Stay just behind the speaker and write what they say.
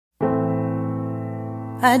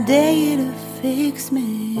I dare you to fix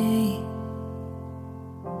me.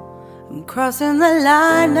 I'm crossing the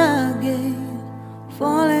line again,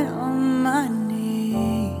 falling on my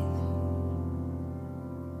knees.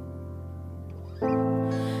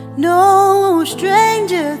 No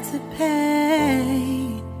stranger to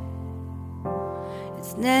pain,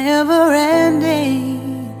 it's never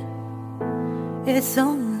ending, it's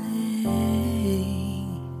only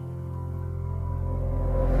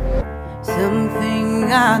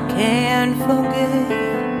something I can't forget.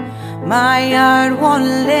 My heart won't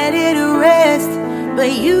let it rest,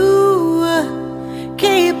 but you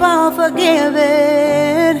keep on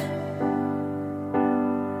forgiving.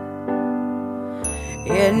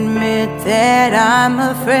 Admit that I'm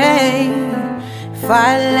afraid. If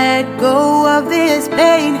I let go of this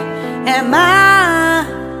pain, am I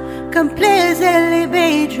completely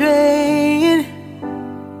betrayed?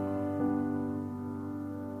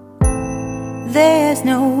 There's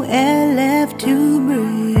no air left to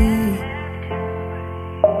breathe.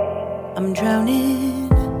 I'm drowning,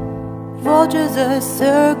 vultures are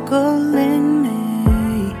circling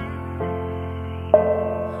me.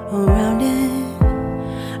 Around it,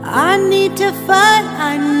 I need to fight.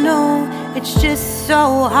 I know it's just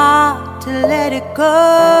so hard to let it go.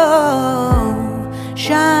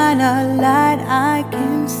 Shine a light I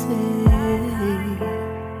can see.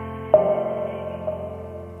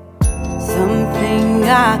 Something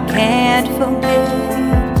I can't forget.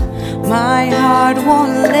 My heart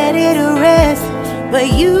won't let it rest, but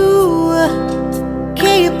you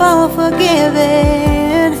keep on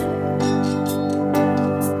forgiving.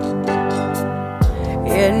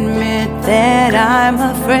 Admit that I'm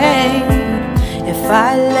afraid. If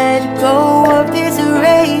I let go of this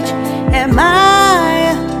rage, am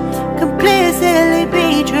I completely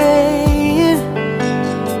betrayed?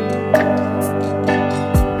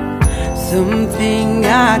 Something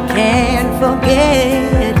I can't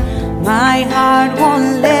forget. My heart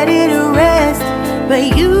won't let it rest, but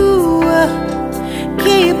you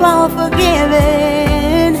keep on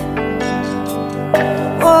forgiving.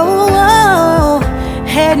 Oh,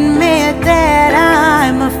 admit that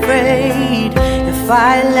I'm afraid. If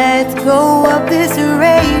I let go of this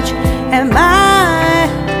rage, am I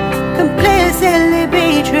completely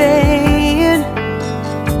betrayed?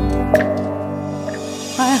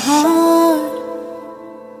 My heart,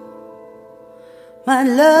 my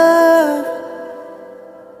love,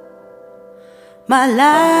 my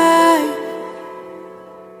life,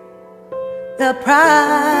 the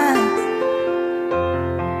price.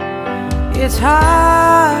 It's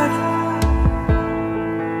hard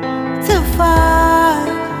to fight,